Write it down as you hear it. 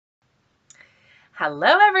Hello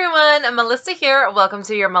everyone, Melissa here. Welcome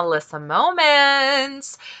to your Melissa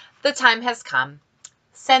Moment. The time has come.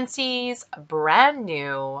 Scentsy's brand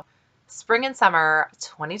new Spring and Summer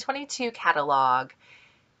 2022 catalog.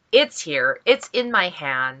 It's here. It's in my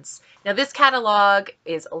hands. Now this catalog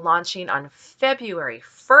is launching on February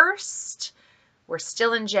 1st. We're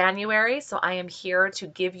still in January, so I am here to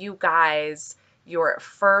give you guys your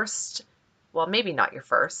first, well, maybe not your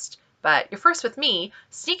first, but your first with me,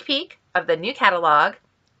 sneak peek of the new catalog,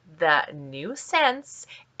 the new scents,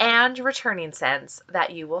 and returning scents that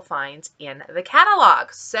you will find in the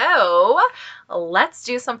catalog. So let's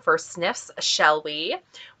do some first sniffs, shall we?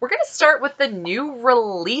 We're going to start with the new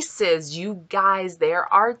releases. You guys,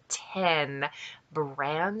 there are 10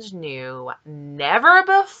 brand new, never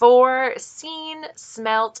before seen,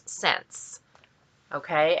 smelt scents.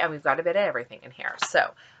 Okay, and we've got a bit of everything in here.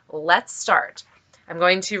 So let's start. I'm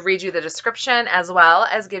going to read you the description as well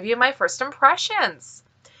as give you my first impressions.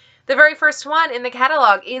 The very first one in the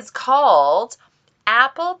catalog is called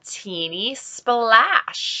Apple Teeny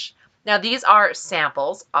Splash. Now these are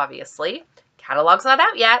samples, obviously. Catalog's not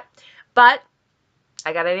out yet, but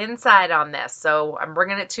I got an inside on this, so I'm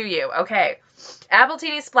bringing it to you. Okay, Apple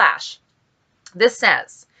Teeny Splash. This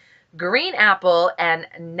says, green apple and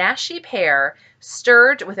nashi pear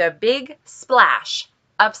stirred with a big splash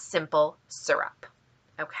of simple syrup.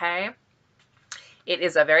 Okay, it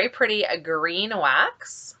is a very pretty green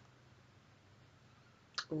wax.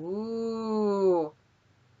 Ooh,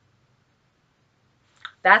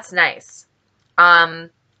 that's nice. I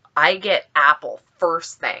get apple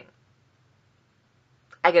first thing.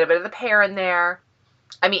 I get a bit of the pear in there.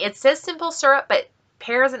 I mean, it says simple syrup, but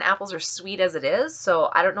pears and apples are sweet as it is,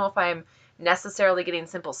 so I don't know if I'm necessarily getting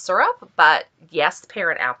simple syrup, but yes,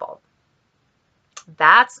 pear and apple.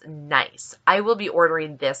 That's nice. I will be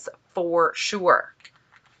ordering this for sure.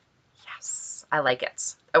 Yes, I like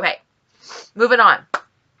it. Okay, moving on.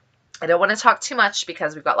 I don't want to talk too much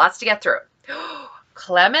because we've got lots to get through.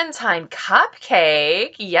 Clementine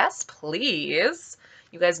cupcake. Yes, please.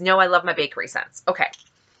 You guys know I love my bakery scents. Okay.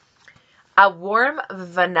 A warm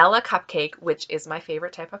vanilla cupcake, which is my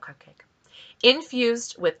favorite type of cupcake,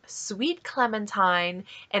 infused with sweet clementine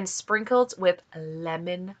and sprinkled with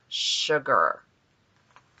lemon sugar.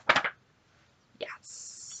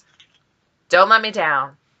 Yes. Don't let me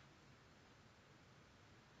down.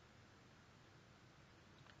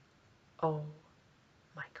 Oh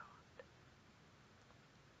my God.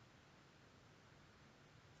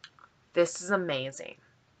 This is amazing.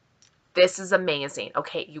 This is amazing.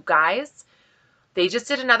 Okay, you guys, they just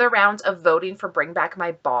did another round of voting for Bring Back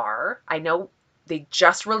My Bar. I know they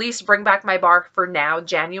just released Bring Back My Bar for now,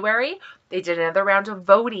 January. They did another round of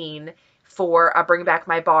voting for a Bring Back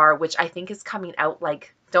My Bar, which I think is coming out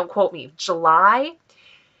like, don't quote me, July.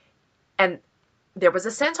 And there was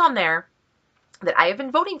a scent on there that I have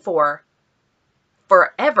been voting for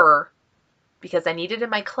forever because I need it in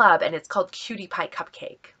my club, and it's called Cutie Pie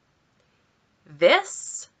Cupcake.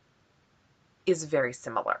 This is very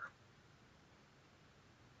similar.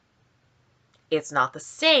 It's not the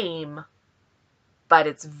same, but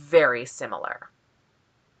it's very similar.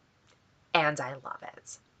 And I love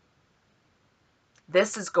it.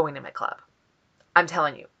 This is going in my club. I'm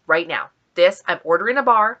telling you right now. This, I'm ordering a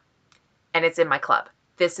bar and it's in my club.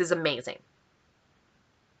 This is amazing.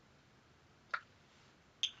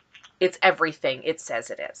 It's everything it says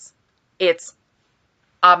it is. It's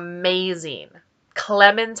amazing.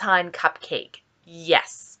 Clementine cupcake.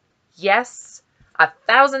 Yes. Yes.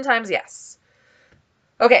 1,000 times yes.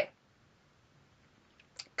 Okay.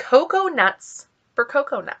 Cocoa nuts for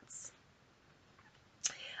cocoa nuts.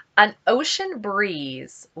 An ocean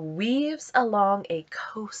breeze weaves along a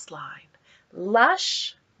coastline,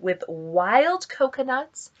 lush with wild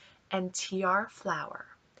coconuts and tiar flower.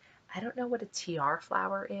 I don't know what a tiar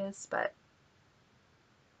flower is, but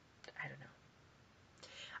I don't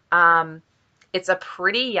know. It's a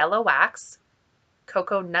pretty yellow wax.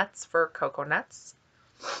 Cocoa nuts for cocoa nuts.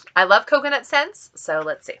 I love coconut scents, so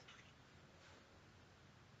let's see.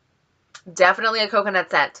 Definitely a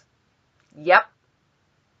coconut scent. Yep.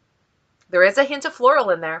 There is a hint of floral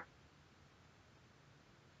in there.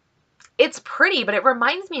 It's pretty, but it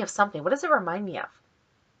reminds me of something. What does it remind me of?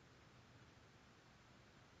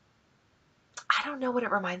 I don't know what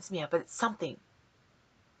it reminds me of, but it's something.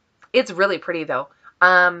 It's really pretty though.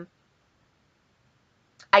 I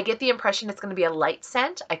get the impression it's going to be a light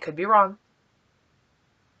scent. I could be wrong.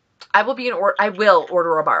 I will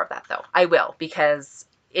order a bar of that though. I will, because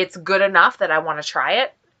it's good enough that I want to try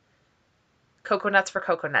it. Coconuts for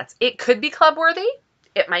coconuts. It could be club worthy.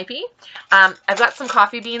 It might be. I've got some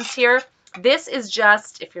coffee beans here. This is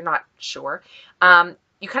just, if you're not sure,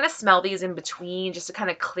 you kind of smell these in between just to kind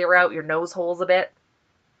of clear out your nose holes a bit.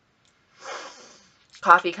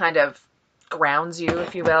 Coffee kind of grounds you,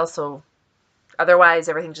 if you will, so otherwise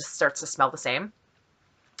everything just starts to smell the same.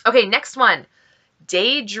 Okay, next one.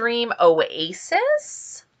 Daydream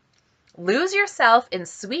Oasis. Lose yourself in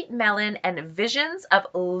sweet melon and visions of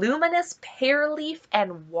luminous pear leaf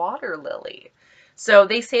and water lily. So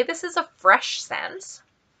they say this is a fresh scent.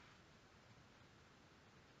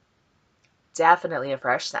 Definitely a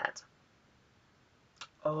fresh scent.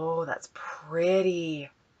 Oh, that's pretty.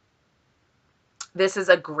 This is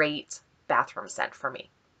a great bathroom scent for me.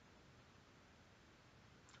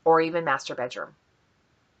 Or even master bedroom.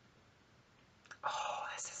 Oh,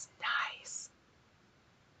 this is nice.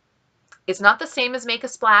 It's not the same as Make a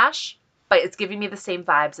Splash, but it's giving me the same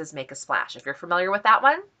vibes as Make a Splash. If you're familiar with that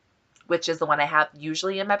one, which is the one I have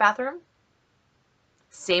usually in my bathroom,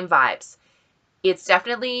 same vibes. It's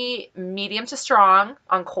definitely medium to strong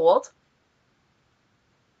on cold.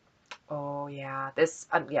 Oh yeah, this,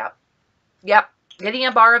 yep. Getting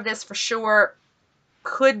a bar of this for sure.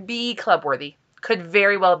 Could be club worthy. Could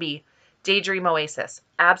very well be Daydream Oasis.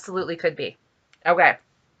 Absolutely could be. Okay.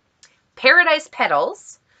 Paradise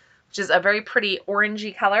Petals, which is a very pretty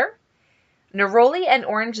orangey color. Neroli and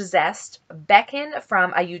orange zest beckon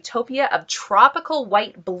from a utopia of tropical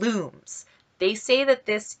white blooms. They say that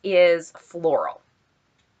this is floral.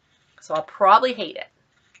 So I'll probably hate it.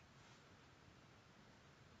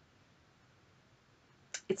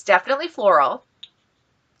 It's definitely floral.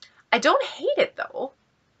 I don't hate it though.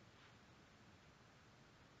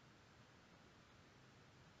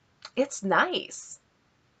 It's nice.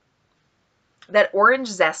 That orange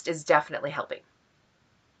zest is definitely helping.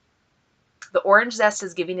 The orange zest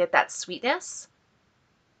is giving it that sweetness.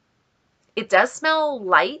 It does smell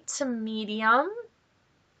light to medium.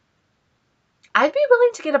 I'd be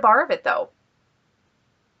willing to get a bar of it though.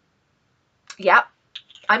 Yep.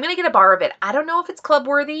 I'm going to get a bar of it. I don't know if it's club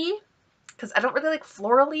worthy because I don't really like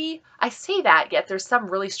florally. I say that, yet there's some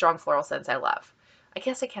really strong floral scents I love. I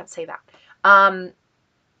guess I can't say that.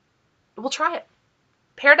 We'll try it.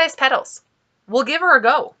 Paradise Petals. We'll give her a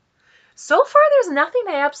go. So far, there's nothing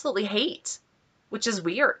I absolutely hate, which is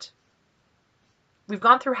weird. We've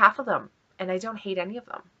gone through half of them, and I don't hate any of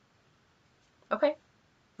them. Okay,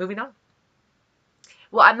 moving on.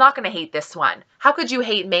 Well, I'm not going to hate this one. How could you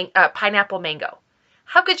hate pineapple mango?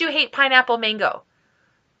 How could you hate pineapple mango?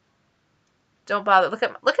 Don't bother. Look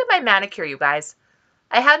at my manicure, you guys.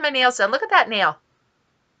 I had my nails done. Look at that nail.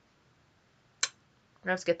 I'm going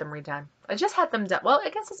to have to get them redone. I just had them done. Well, I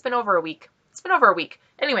guess it's been over a week. It's been over a week.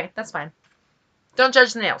 Anyway, that's fine. Don't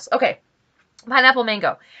judge the nails. Okay. Pineapple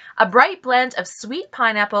mango. A bright blend of sweet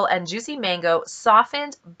pineapple and juicy mango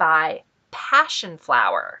softened by passion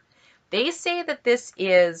flower. They say that this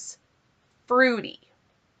is fruity.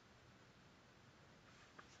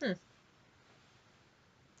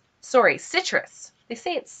 Sorry, citrus. They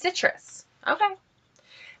say it's citrus. Okay.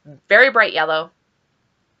 Very bright yellow.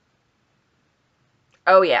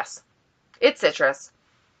 Oh, yes. It's citrus.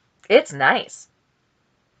 It's nice.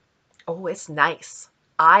 Oh, it's nice.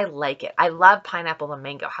 I like it. I love pineapple and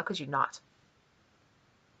mango. How could you not?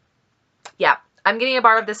 Yeah, I'm getting a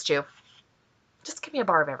bar of this too. Just give me a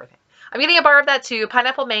bar of everything. I'm getting a bar of that too.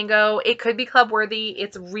 Pineapple mango. It could be club worthy.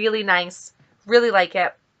 It's really nice. Really like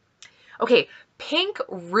it. Okay, pink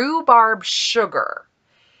rhubarb sugar.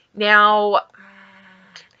 Now,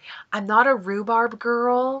 I'm not a rhubarb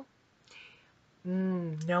girl.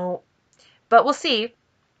 No. But we'll see.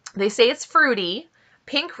 They say it's fruity.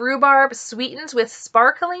 Pink rhubarb sweetened with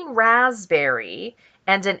sparkling raspberry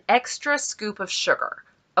and an extra scoop of sugar.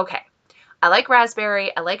 Okay. I like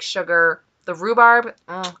raspberry. I like sugar. The rhubarb,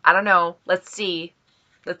 I don't know. Let's see.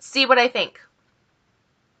 Let's see what I think.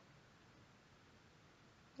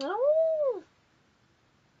 Oh.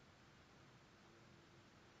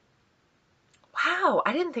 Wow.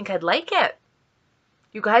 I didn't think I'd like it.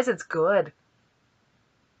 You guys, it's good.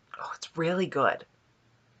 Oh, it's really good.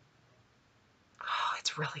 Oh,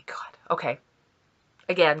 it's really good. Okay.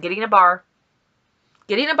 Again, getting a bar.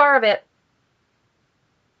 Getting a bar of it.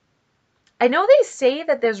 I know they say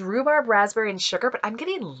that there's rhubarb, raspberry, and sugar, but I'm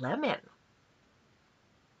getting lemon.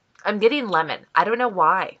 I'm getting lemon. I don't know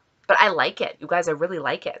why, but I like it. You guys, I really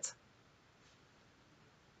like it.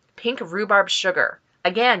 Pink rhubarb sugar.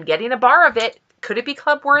 Again, getting a bar of it. Could it be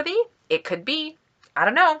club worthy? It could be. I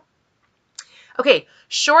don't know. Okay,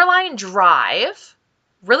 Shoreline Drive.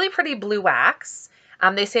 Really pretty blue wax.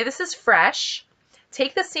 They say this is fresh.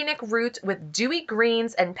 Take the scenic route with dewy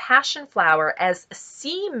greens and passion flower as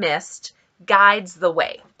sea mist guides the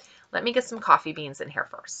way. Let me get some coffee beans in here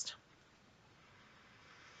first.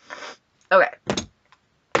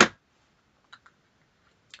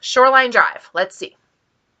 Shoreline Drive. Let's see.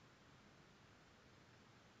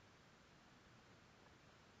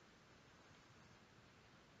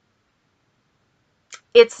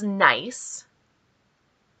 It's nice.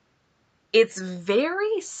 It's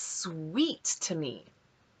very sweet to me,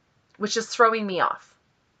 which is throwing me off.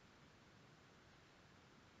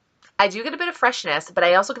 I do get a bit of freshness, but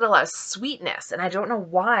I also get a lot of sweetness, and I don't know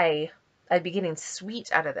why I'd be getting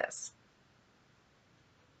sweet out of this.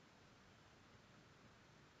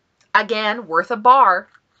 Again, worth a bar.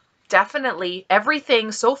 Definitely.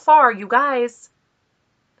 Everything so far, you guys.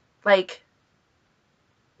 Like,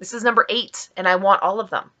 this is number 8, and I want all of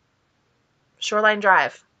them. Shoreline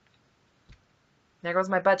Drive. There goes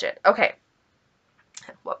my budget. Okay.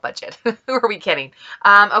 What budget? Who are we kidding?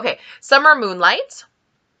 Okay. Summer Moonlight.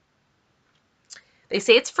 They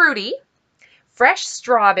say it's fruity. Fresh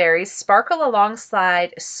strawberries sparkle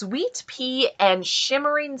alongside sweet pea and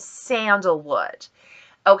shimmering sandalwood.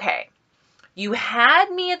 Okay. You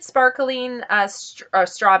had me at sparkling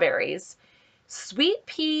strawberries. Sweet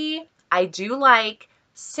pea, I do like.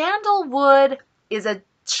 Sandalwood is a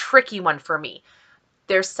tricky one for me.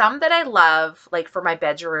 There's some that I love, like for my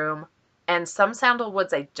bedroom, and some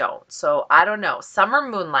sandalwoods I don't. So I don't know. Summer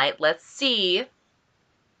Moonlight, let's see.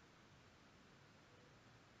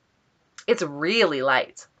 It's really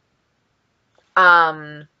light.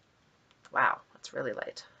 Wow, it's really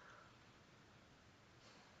light.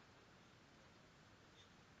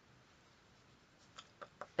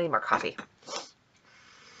 I need more coffee.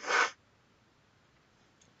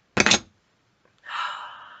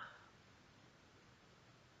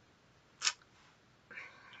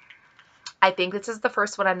 I think this is the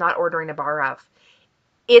first one I'm not ordering a bar of.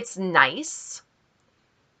 It's nice.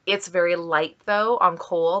 It's very light, though, on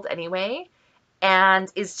cold anyway.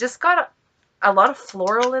 And it's just got a lot of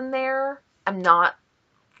floral in there. I'm not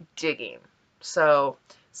digging. So,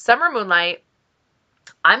 Summer Moonlight.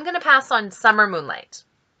 I'm going to pass on Summer Moonlight.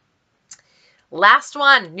 Last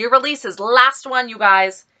one. New releases. Last one, you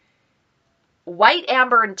guys. White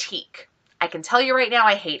Amber and Teak. I can tell you right now,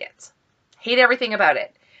 I hate it. Hate everything about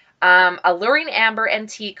it. Alluring Amber and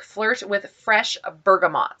Teak flirt with fresh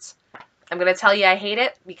bergamot. I'm going to tell you I hate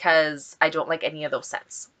it because I don't like any of those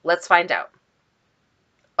scents. Let's find out.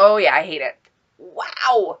 Oh yeah, I hate it.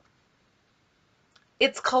 Wow.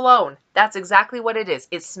 It's cologne. That's exactly what it is.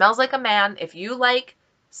 It smells like a man. If you like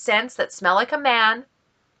scents that smell like a man,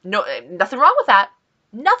 no, nothing wrong with that.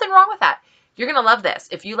 Nothing wrong with that. You're going to love this.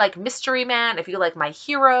 If you like Mystery Man, if you like My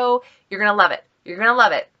Hero, you're going to love it. You're going to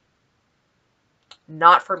love it.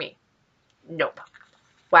 Not for me. Nope.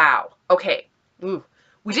 Wow. Okay. Ooh.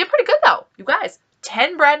 We did pretty good though, you guys.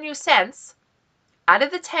 10 brand new scents. Out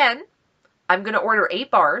of the 10, I'm going to order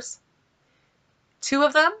 8 bars. 2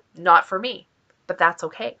 of them, not for me. But that's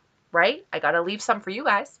okay, right? I got to leave some for you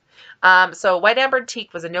guys. So White Amber and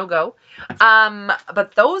Teak was a no-go.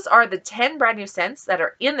 But those are the 10 brand new scents that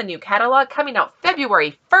are in the new catalog coming out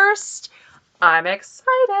February 1st. I'm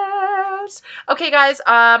excited. Okay, guys,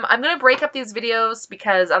 I'm going to break up these videos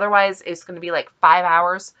because otherwise it's going to be like 5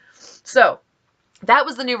 hours. So that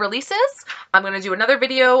was the new releases. I'm going to do another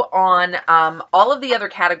video on all of the other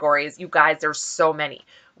categories. You guys, there's so many.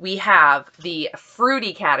 We have the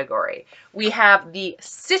fruity category. We have the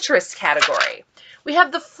citrus category. We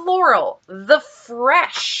have the floral, the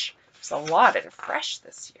fresh. There's a lot in fresh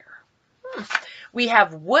this year. We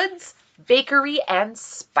have woods, bakery, and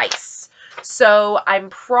spice. So I'm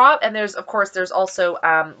and there's, of course, there's also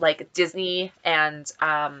like Disney and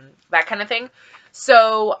that kind of thing.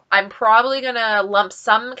 So I'm probably going to lump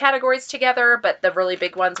some categories together, but the really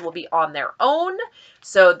big ones will be on their own.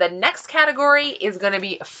 So the next category is going to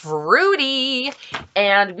be fruity.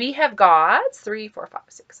 And we have got 3, 4, 5,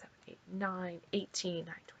 6, 7, 8, 9, 18,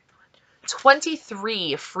 9,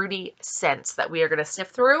 23 fruity scents that we are going to sniff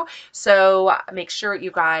through. So make sure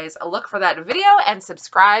you guys look for that video and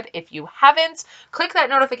subscribe if you haven't. Click that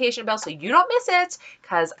notification bell so you don't miss it,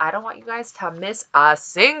 because I don't want you guys to miss a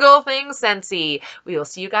single thing Scentsy. We will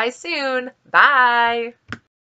see you guys soon. Bye.